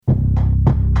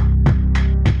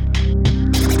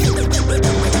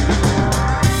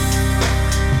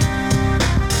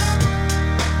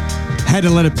Had to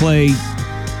let it play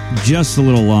just a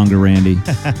little longer, Randy.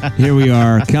 Here we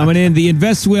are, coming in. The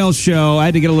Invest Well Show. I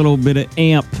had to get a little bit of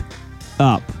amped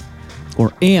up,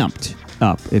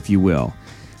 if you will.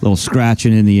 A little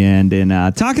scratching in the end. And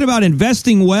talking about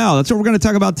investing well. That's what we're going to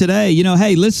talk about today. You know,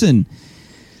 hey, listen,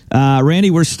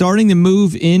 Randy, we're starting to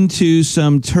move into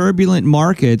some turbulent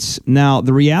markets. Now,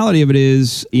 the reality of it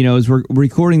is, you know, as we're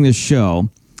recording this show,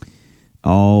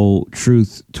 all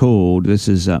truth told, this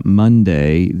is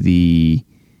Monday, the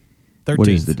 13th. What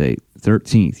is the date?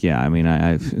 13th. Yeah, I mean,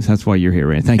 that's why you're here,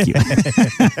 Randy. Thank you.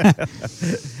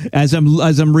 As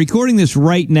I'm recording this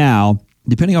right now,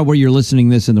 depending on where you're listening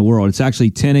this in the world, it's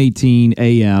actually 10:18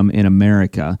 a.m. in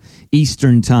America,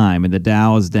 Eastern Time, and the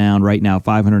Dow is down right now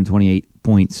 528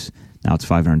 points. Now it's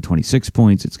 526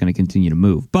 points. It's going to continue to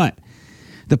move. But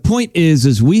the point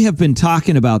is we have been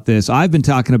talking about this. I've been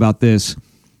talking about this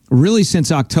really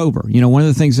since October. You know, one of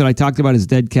the things that I talked about is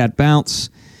dead cat bounce.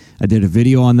 I did a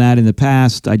video on that in the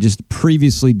past. I just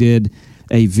previously did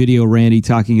a video, Randy,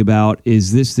 talking about,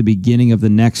 is this the beginning of the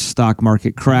next stock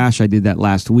market crash? I did that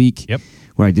last week. Yep.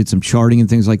 Where I did some charting and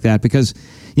things like that. Because,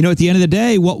 you know, at the end of the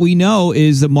day, what we know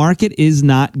is the market is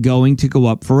not going to go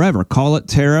up forever. Call it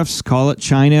tariffs, call it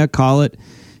China, call it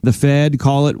the Fed,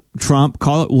 call it Trump,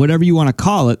 call it whatever you want to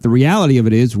call it. The reality of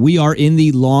it is we are in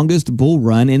the longest bull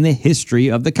run in the history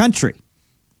of the country.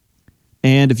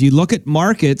 And if you look at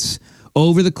markets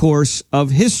over the course of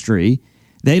history,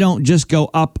 they don't just go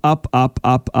up, up, up,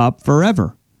 up, up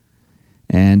forever.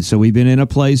 And so we've been in a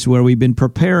place where we've been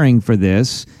preparing for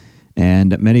this.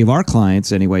 And many of our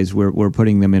clients, anyways, we're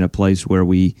putting them in a place where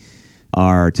we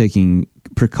are taking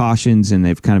precautions, and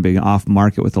they've kind of been off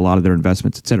market with a lot of their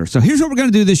investments, et cetera. So here's what we're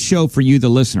going to do this show for you, the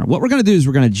listener. What we're going to do is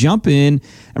we're going to jump in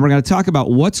and we're going to talk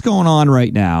about what's going on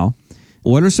right now.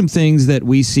 What are some things that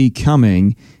we see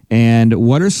coming, and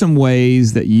what are some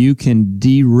ways that you can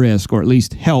de-risk, or at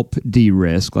least help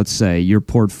de-risk, let's say, your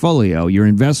portfolio, your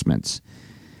investments.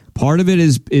 Part of it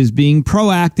is being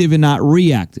proactive and not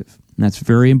reactive. And that's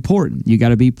very important. You got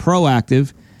to be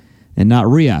proactive and not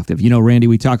reactive. You know, Randy,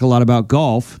 we talk a lot about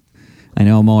golf. I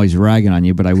know I'm always ragging on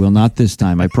you, but I will not this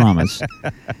time, I promise.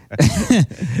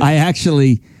 I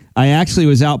actually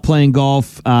was out playing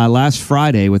golf last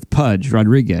Friday with Pudge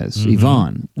Rodriguez,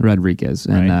 Yvonne Rodriguez,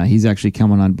 and he's actually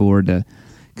coming on board to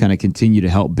kind of continue to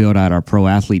help build out our pro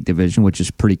athlete division, which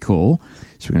is pretty cool.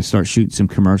 So we're going to start shooting some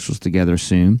commercials together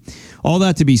soon. All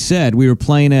that to be said, we were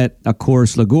playing at, of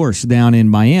course, Lagos down in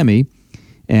Miami,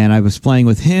 and I was playing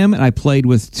with him, and I played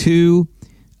with two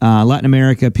Latin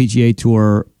America PGA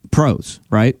Tour pros,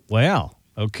 right? Wow.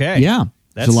 Okay. Yeah.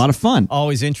 It's a lot of fun.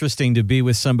 Always interesting to be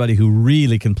with somebody who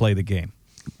really can play the game.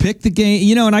 Pick the game,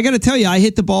 you know, and I got to tell you, I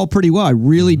hit the ball pretty well. I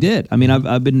really did. I mean,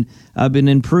 I've been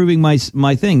improving my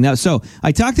thing now. So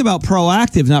I talked about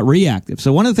proactive, not reactive.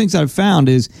 So one of the things I've found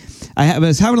is I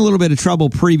was having a little bit of trouble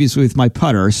previously with my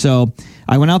putter. So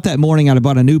I went out that morning and I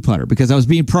bought a new putter because I was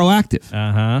being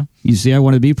proactive. You see, I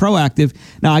want to be proactive.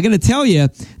 Now I got to tell you,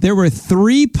 there were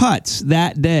 3 putts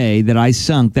that day that I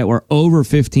sunk that were over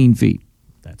 15 feet.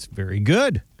 That's very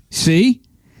good. See?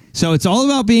 So it's all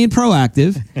about being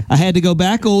proactive. I had to go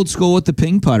back old school with the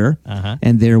ping putter,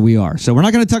 and there we are. So we're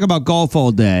not going to talk about golf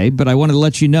all day, but I wanted to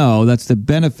let you know that's the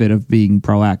benefit of being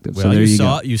proactive. Well, so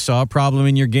there you saw a problem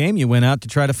in your game. You went out to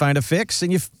try to find a fix,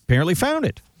 and you apparently found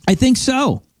it. I think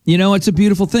so. You know, it's a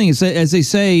beautiful thing. It's, as they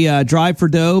say, drive for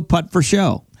dough, putt for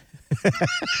show.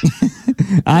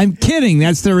 I'm kidding.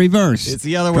 That's the reverse. It's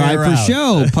the other way around. Drive for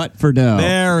show, putt for dough.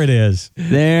 There it is.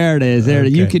 There it is. There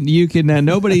Okay. you can.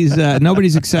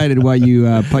 Nobody's excited while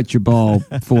you putt your ball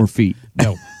 4 feet.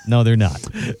 No, they're not.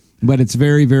 But it's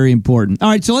very, very important. All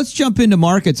right, so let's jump into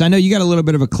markets. I know you got a little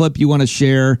bit of a clip you want to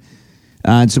share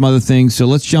and some other things, so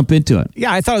let's jump into it.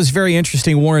 Yeah, I thought it was very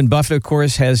interesting. Warren Buffett, of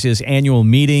course, has his annual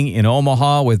meeting in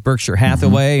Omaha with Berkshire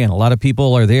Hathaway, and a lot of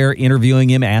people are there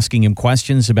interviewing him, asking him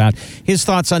questions about his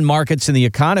thoughts on markets and the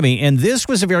economy. And this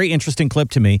was a very interesting clip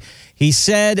to me. He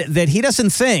said that he doesn't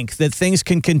think that things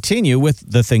can continue with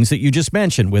the things that you just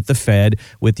mentioned, with the Fed,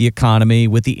 with the economy,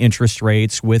 with the interest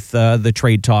rates, with the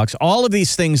trade talks, all of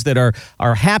these things that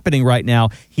are happening right now.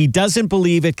 He doesn't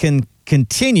believe it can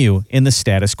continue in the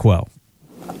status quo.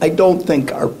 I don't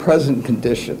think our present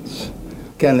conditions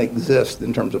can exist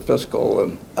in terms of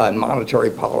fiscal and monetary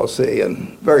policy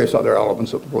and various other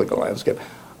elements of the political landscape.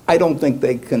 I don't think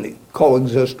they can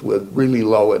coexist with really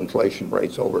low inflation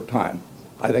rates over time.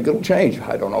 I think it'll change.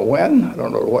 I don't know when, I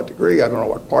don't know to what degree, I don't know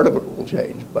what part of it will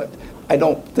change, but I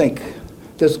don't think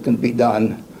this can be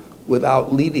done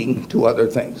without leading to other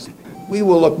things. We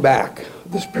will look back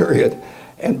this period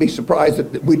and be surprised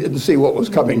that we didn't see what was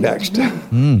coming next.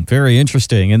 Very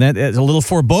interesting. And that's a little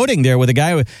foreboding there with a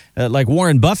guy like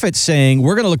Warren Buffett saying,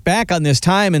 we're going to look back on this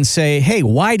time and say, hey,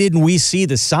 why didn't we see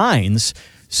the signs?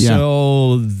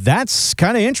 So that's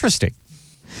kind of interesting.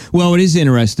 Well, it is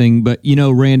interesting, but,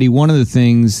 Randy, one of the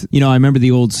things, I remember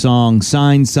the old song,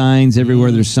 signs,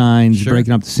 everywhere there's signs, Sure.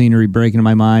 breaking up the scenery, breaking in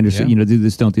my mind, or, do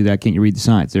this, don't do that, can't you read the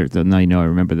signs? Now I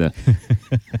remember the...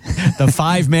 The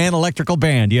 5-man electrical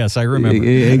band, yes, I remember.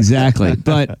 Exactly.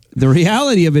 But the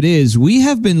reality of it is we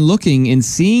have been looking and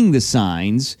seeing the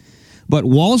signs, but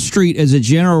Wall Street, as a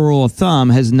general rule of thumb,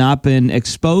 has not been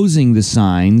exposing the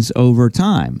signs over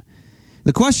time.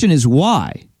 The question is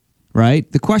why?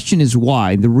 Right? The question is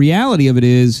why. The reality of it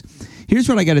is, here's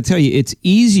what I got to tell you. It's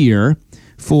easier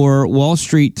for Wall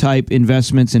Street type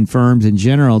investments and firms in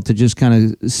general to just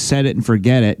kind of set it and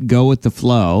forget it, go with the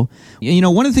flow.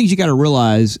 One of the things you got to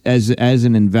realize as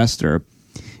an investor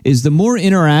is the more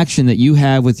interaction that you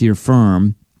have with your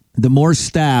firm, the more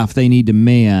staff they need to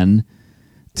man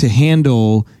to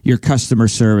handle your customer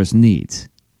service needs.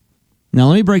 Now,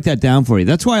 let me break that down for you.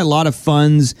 That's why a lot of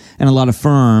funds and a lot of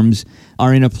firms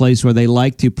are in a place where they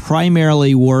like to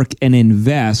primarily work and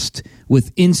invest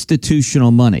with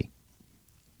institutional money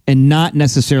and not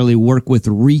necessarily work with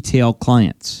retail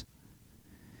clients.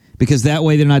 Because that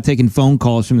way they're not taking phone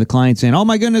calls from the client saying, oh,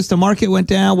 my goodness, the market went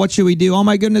down. What should we do? Oh,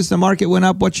 my goodness, the market went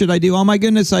up. What should I do? Oh, my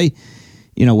goodness,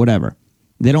 whatever.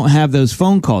 They don't have those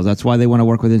phone calls. That's why they want to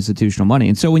work with institutional money.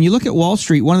 And so when you look at Wall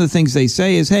Street, one of the things they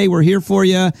say is, hey, we're here for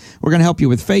you. We're going to help you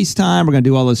with FaceTime. We're going to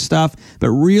do all this stuff. But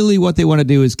really what they want to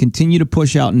do is continue to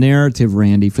push out narrative,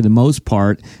 Randy, for the most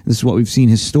part. This is what we've seen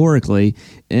historically.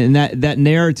 And that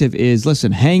narrative is,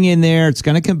 listen, hang in there. It's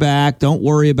going to come back. Don't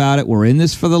worry about it. We're in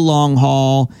this for the long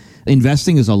haul.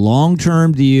 Investing is a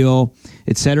long-term deal,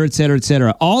 et cetera, et cetera, et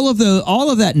cetera. All of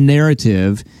that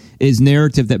narrative is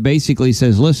narrative that basically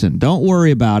says, listen, don't worry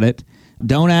about it.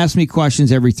 Don't ask me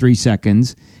questions every 3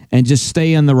 seconds and just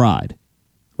stay on the ride,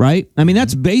 right? I mean,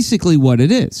 that's basically what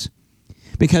it is.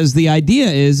 Because the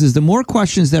idea is the more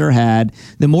questions that are had,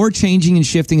 the more changing and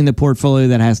shifting in the portfolio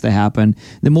that has to happen,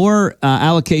 the more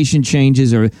allocation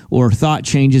changes or thought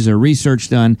changes or research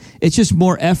done. It's just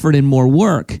more effort and more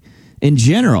work in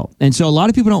general. And so a lot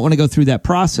of people don't want to go through that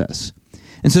process.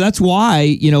 And so that's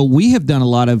why, we have done a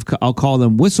lot of, I'll call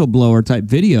them whistleblower type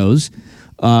videos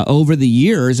over the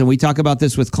years. And we talk about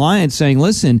this with clients saying,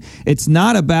 listen, it's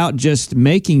not about just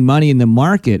making money in the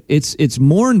market. It's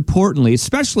more importantly,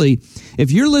 especially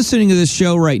if you're listening to this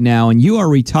show right now and you are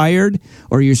retired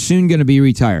or you're soon going to be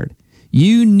retired,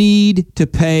 you need to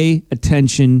pay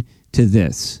attention to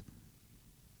this.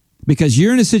 Because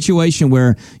you're in a situation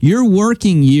where your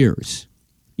working years,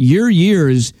 your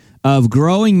years of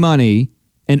growing money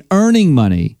and earning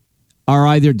money are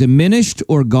either diminished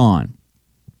or gone,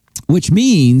 which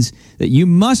means that you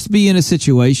must be in a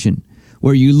situation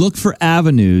where you look for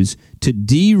avenues to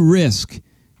de-risk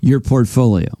your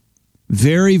portfolio.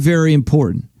 Very, very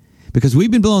important. Because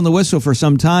we've been blowing the whistle for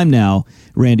some time now,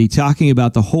 Randy, talking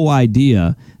about the whole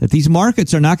idea that these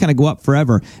markets are not going to go up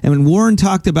forever. And when Warren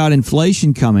talked about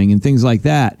inflation coming and things like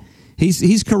that,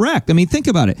 he's correct. I mean, think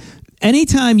about it.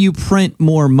 Anytime you print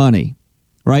more money,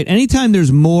 right? Anytime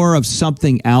there's more of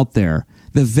something out there,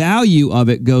 the value of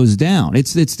it goes down.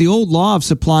 It's the old law of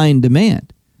supply and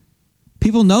demand.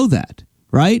 People know that,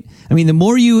 right? I mean, the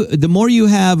more you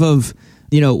have of,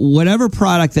 whatever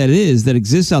product that is that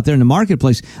exists out there in the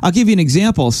marketplace. I'll give you an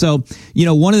example. So,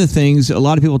 one of the things, a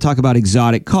lot of people talk about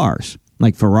exotic cars,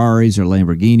 like Ferraris or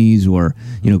Lamborghinis or,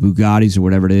 Bugattis or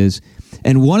whatever it is.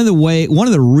 And one of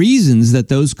the reasons that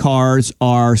those cars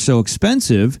are so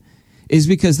expensive is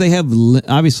because they have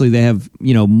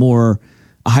more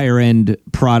higher end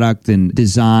product and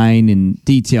design and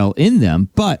detail in them,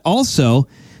 but also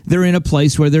they're in a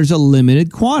place where there's a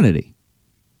limited quantity.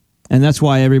 And that's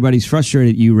why everybody's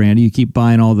frustrated at you, Randy. You keep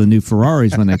buying all the new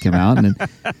Ferraris when they come out. And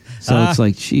so it's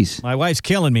like, geez. My wife's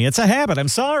killing me. It's a habit. I'm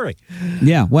sorry.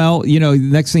 Yeah. Well, the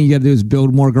next thing you got to do is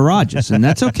build more garages, and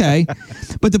that's okay.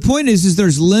 But the point is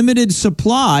there's limited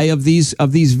supply of these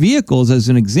vehicles as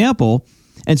an example.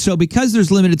 And so because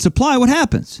there's limited supply, what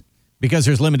happens? Because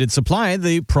there's limited supply,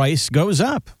 the price goes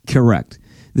up. Correct.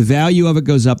 The value of it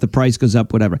goes up, the price goes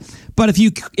up, whatever. But if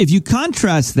you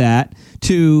contrast that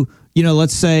to,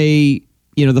 let's say,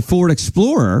 the Ford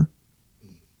Explorer,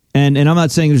 and I'm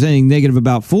not saying there's anything negative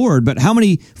about Ford, but how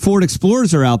many Ford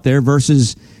Explorers are out there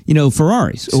versus,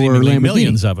 Ferraris or Seemingly Lamborghini?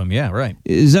 Millions of them, yeah, right.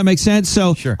 Does that make sense?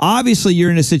 So Sure. Obviously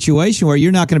you're in a situation where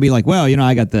you're not going to be like, well,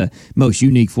 I got the most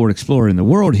unique Ford Explorer in the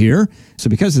world here, so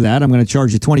because of that, I'm going to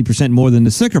charge you 20% more than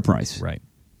the sticker price. Right.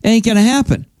 Ain't going to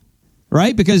happen.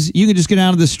 right? Because you can just go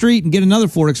down to the street and get another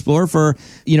Ford Explorer for,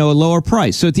 a lower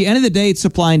price. So at the end of the day, it's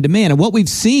supply and demand. And what we've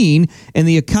seen in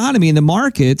the economy and the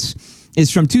markets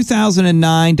is from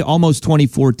 2009 to almost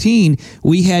 2014,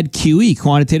 we had QE,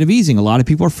 quantitative easing. A lot of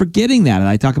people are forgetting that, and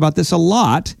I talk about this a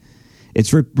lot.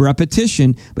 It's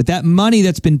repetition, but that money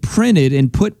that's been printed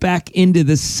and put back into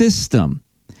the system,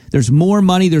 there's more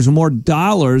money, there's more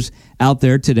dollars out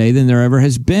there today than there ever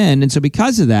has been. And so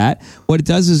because of that, what it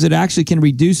does is it actually can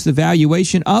reduce the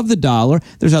valuation of the dollar.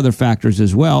 There's other factors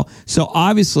as well. So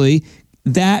obviously,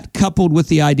 that coupled with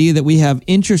the idea that we have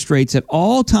interest rates at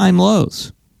all-time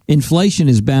lows, inflation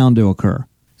is bound to occur.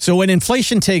 So when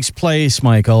inflation takes place,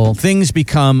 Michael, things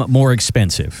become more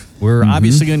expensive. We're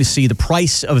obviously going to see the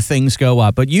price of things go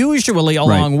up, but usually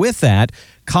along with that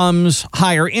comes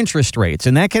higher interest rates,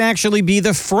 and that can actually be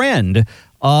the friend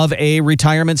of a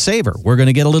retirement saver. We're going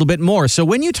to get a little bit more. So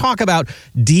when you talk about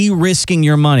de-risking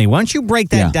your money, why don't you break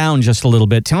that down just a little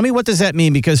bit? Tell me, what does that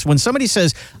mean? Because when somebody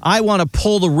says, I want to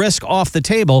pull the risk off the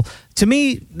table, to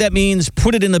me, that means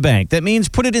put it in the bank. That means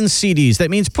put it in CDs. That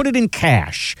means put it in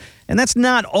cash. And that's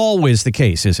not always the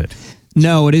case, is it?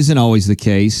 No, it isn't always the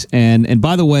case. And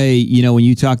by the way, when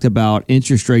you talked about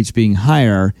interest rates being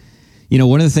higher,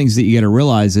 one of the things that you got to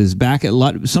realize is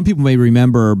some people may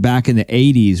remember back in the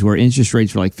 80s where interest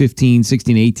rates were like 15,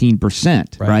 16,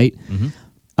 18%, right? In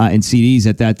CDs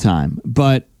at that time.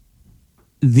 But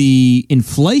the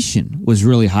inflation was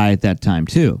really high at that time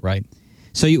too. Right.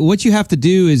 So what you have to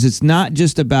do is it's not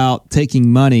just about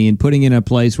taking money and putting it in a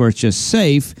place where it's just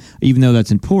safe, even though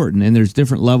that's important. And there's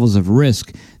different levels of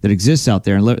risk that exists out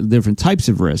there and different types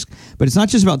of risk. But it's not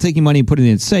just about taking money and putting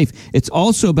it in safe. It's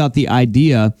also about the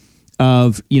idea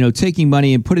of, taking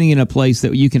money and putting it in a place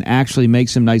that you can actually make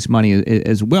some nice money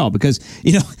as well. Because,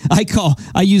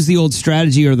 I use the old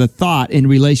strategy or the thought in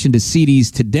relation to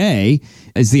CDs today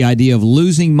as the idea of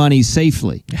losing money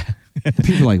safely.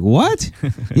 People are like, what?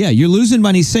 Yeah, you're losing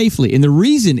money safely. And the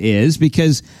reason is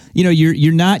because,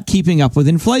 you're not keeping up with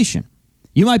inflation.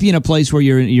 You might be in a place where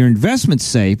your investment's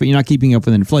safe, but you're not keeping up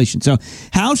with inflation. So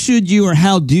how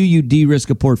do you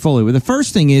de-risk a portfolio? Well, the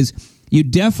first thing is you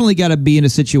definitely got to be in a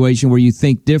situation where you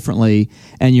think differently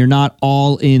and you're not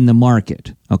all in the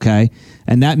market, okay?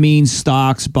 And that means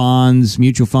stocks, bonds,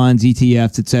 mutual funds,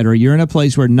 ETFs, et cetera. You're in a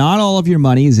place where not all of your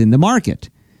money is in the market.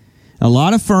 A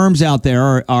lot of firms out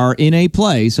there are in a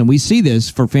place, and we see this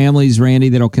for families, Randy,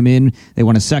 that'll come in, they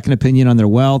want a second opinion on their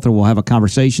wealth, or we'll have a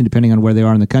conversation depending on where they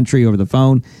are in the country over the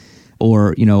phone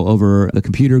or, over the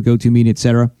computer, GoToMeeting, et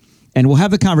cetera. And we'll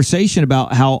have the conversation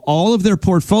about how all of their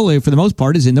portfolio, for the most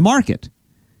part, is in the market.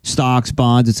 Stocks,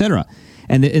 bonds, et cetera.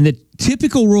 And the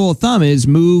typical rule of thumb is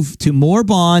move to more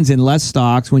bonds and less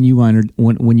stocks when you want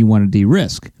to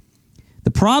de-risk.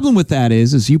 The problem with that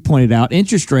is, as you pointed out,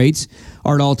 interest rates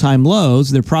are at all-time lows.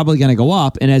 They're probably going to go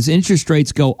up. And as interest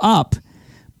rates go up,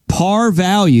 par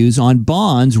values on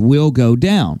bonds will go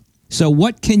down. So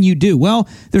what can you do? Well,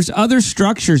 there's other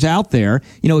structures out there.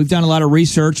 We've done a lot of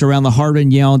research around the Harvard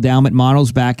and Yale endowment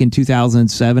models back in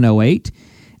 2007, 08.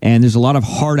 And there's a lot of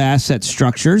hard asset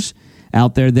structures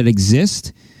out there that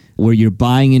exist where you're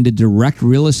buying into direct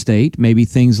real estate, maybe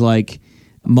things like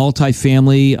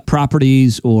multifamily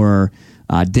properties or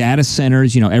data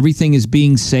centers. Everything is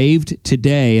being saved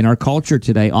today in our culture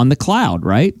today on the cloud,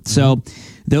 right? Mm-hmm. So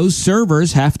those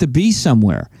servers have to be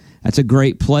somewhere. That's a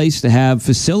great place to have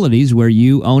facilities where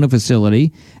you own a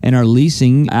facility and are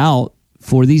leasing out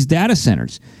for these data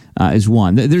centers is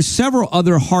one. There's several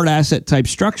other hard asset type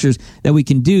structures that we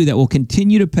can do that will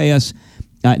continue to pay us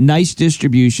nice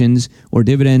distributions or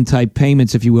dividend type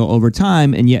payments, if you will, over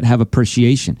time, and yet have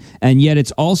appreciation. And yet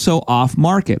it's also off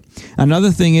market. Another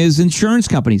thing is insurance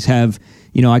companies have,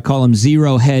 I call them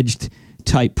zero hedged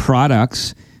type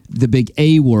products, the big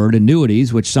A word,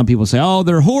 annuities, which some people say, oh,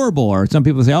 they're horrible, or some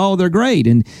people say, oh, they're great.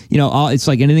 And, it's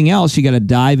like anything else. You got to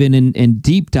dive in and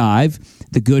deep dive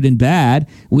the good and bad.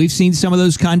 We've seen some of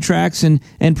those contracts and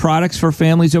products for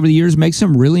families over the years make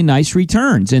some really nice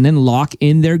returns and then lock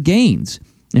in their gains.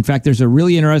 In fact, there's a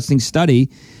really interesting study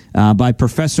by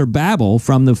Professor Babel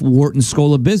from the Wharton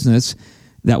School of Business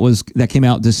that came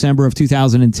out December of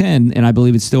 2010, and I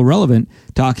believe it's still relevant,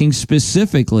 talking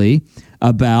specifically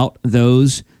about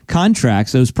those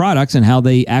contracts, those products, and how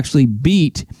they actually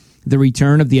beat the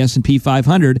return of the S&P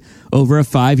 500 over a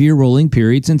 5-year rolling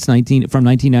period from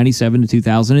 1997 to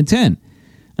 2010.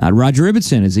 Roger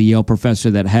Ibbotson is a Yale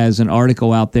professor that has an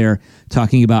article out there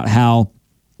talking about how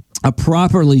a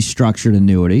properly structured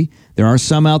annuity, there are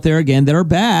some out there, again, that are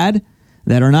bad,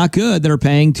 that are not good, that are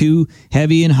paying too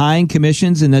heavy and high in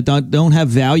commissions and that don't have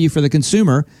value for the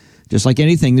consumer Just like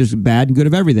anything, there's bad and good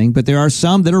of everything, but there are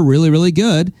some that are really, really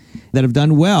good that have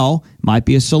done well, might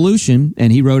be a solution.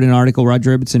 And he wrote an article,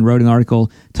 Roger Ibbotson wrote an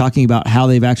article talking about how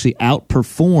they've actually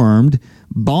outperformed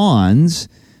bonds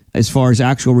as far as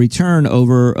actual return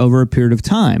over a period of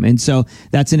time. And so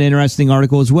that's an interesting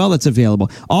article as well that's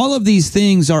available. All of these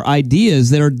things are ideas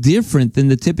that are different than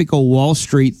the typical Wall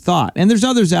Street thought. And there's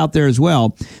others out there as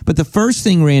well. But the first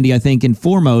thing, Randy, I think, and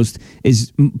foremost,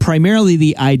 is primarily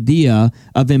the idea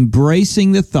of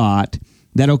embracing the thought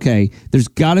that, okay, there's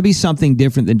got to be something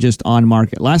different than just on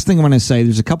market. Last thing I want to say,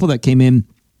 there's a couple that came in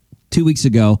 2 weeks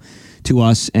ago to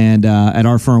us and at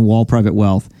our firm, Wall Private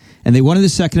Wealth. And they wanted a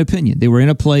second opinion. They were in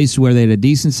a place where they had a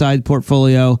decent-sized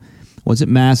portfolio. Wasn't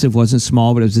massive, wasn't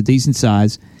small, but it was a decent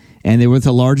size. And they were with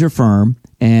a larger firm,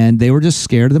 and they were just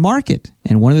scared of the market.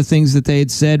 And one of the things that they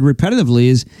had said repetitively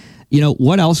is,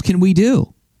 what else can we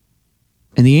do?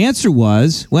 And the answer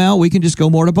was, well, we can just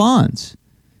go more to bonds.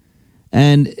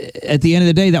 And at the end of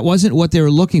the day, that wasn't what they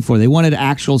were looking for. They wanted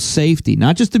actual safety,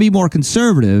 not just to be more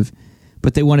conservative,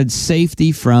 but they wanted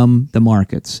safety from the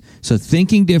markets. So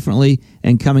thinking differently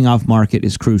and coming off market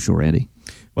is crucial, Randy.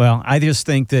 Well, I just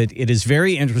think that it is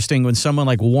very interesting when someone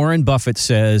like Warren Buffett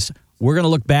says, we're going to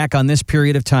look back on this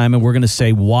period of time and we're going to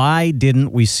say, why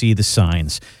didn't we see the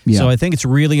signs? Yeah. So I think it's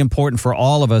really important for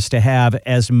all of us to have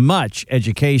as much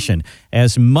education,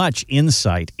 as much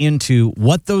insight into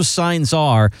what those signs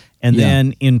are, and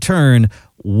then in turn,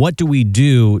 what do we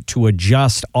do to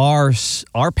adjust our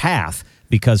path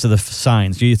because of the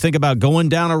signs? Do you think about going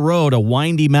down a road, a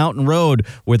windy mountain road,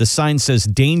 where the sign says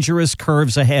dangerous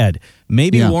curves ahead?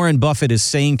 Maybe Warren Buffett is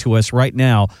saying to us right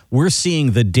now, we're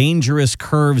seeing the dangerous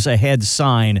curves ahead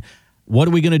sign. What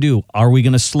are we going to do? Are we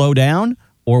going to slow down,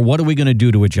 or what are we going to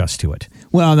do to adjust to it?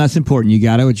 Well, that's important. You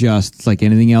got to adjust. It's like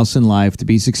anything else in life. To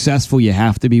be successful, you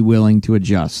have to be willing to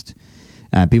adjust.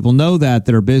 People know that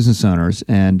are business owners,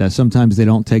 and sometimes they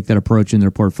don't take that approach in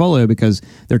their portfolio because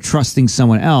they're trusting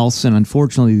someone else, and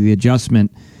unfortunately the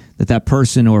adjustment that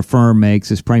person or firm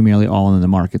makes is primarily all in the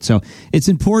market. So it's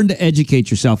important to educate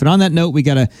yourself. And on that note, we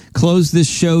got to close this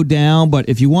show down, but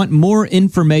if you want more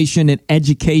information and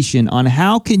education on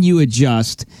how can you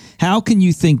adjust, how can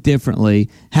you think differently,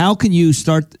 how can you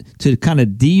start to kind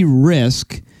of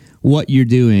de-risk what you're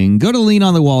doing, go to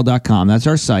leanonthewall.com. That's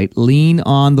our site,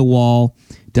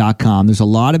 leanonthewall.com. There's a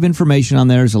lot of information on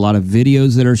there. There's a lot of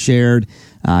videos that are shared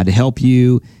to help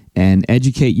you and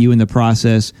educate you in the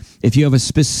process. If you have a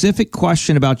specific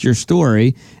question about your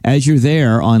story, as you're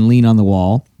there on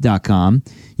leanonthewall.com,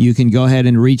 you can go ahead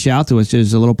and reach out to us.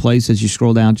 There's a little place as you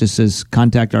scroll down, just says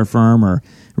contact our firm or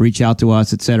reach out to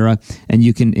us, etc. And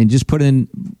you can just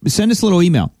send us a little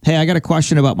email. Hey, I got a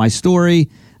question about my story.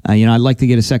 I'd like to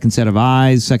get a second set of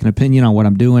eyes, second opinion on what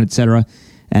I'm doing, etc.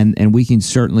 And we can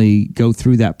certainly go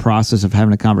through that process of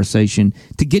having a conversation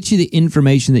to get you the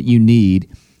information that you need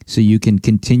so you can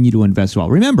continue to invest well.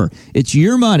 Remember, it's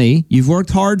your money. You've worked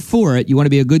hard for it. You want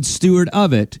to be a good steward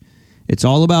of it. It's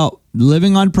all about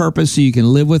living on purpose so you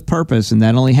can live with purpose, and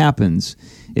that only happens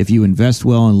if you invest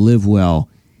well and live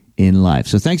well in life.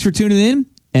 So thanks for tuning in,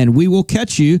 and we will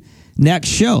catch you next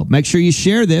show. Make sure you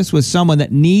share this with someone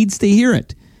that needs to hear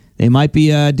it. They might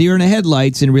be a deer in the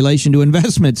headlights in relation to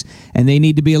investments, and they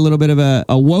need to be a little bit of a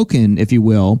awoken, if you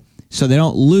will, so they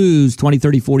don't lose 20,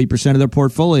 30, 40% of their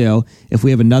portfolio if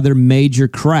we have another major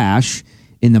crash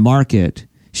in the market.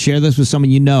 Share this with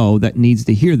someone you know that needs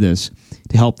to hear this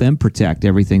to help them protect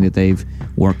everything that they've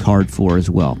worked hard for as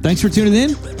well. Thanks for tuning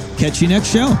in. Catch you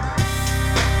next show.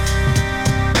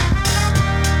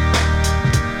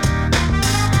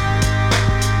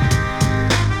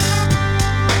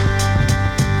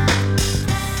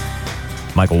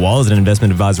 Michael Wall is an investment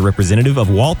advisor representative of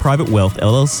Wall Private Wealth,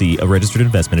 LLC, a registered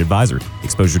investment advisor.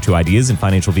 Exposure to ideas and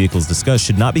financial vehicles discussed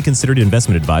should not be considered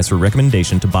investment advice or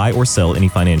recommendation to buy or sell any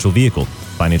financial vehicle.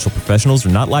 Financial professionals are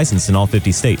not licensed in all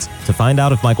 50 states. To find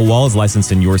out if Michael Wall is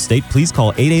licensed in your state, please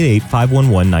call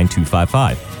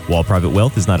 888-511-9255. Wall Private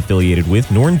Wealth is not affiliated with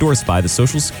nor endorsed by the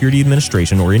Social Security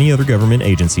Administration or any other government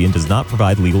agency and does not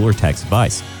provide legal or tax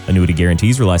advice. Annuity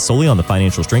guarantees rely solely on the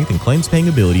financial strength and claims-paying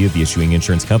ability of the issuing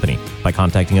insurance company. By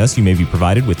contacting us, you may be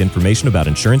provided with information about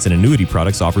insurance and annuity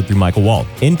products offered through Michael Wall.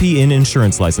 NPN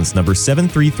Insurance License Number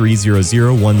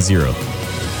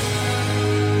 7330010.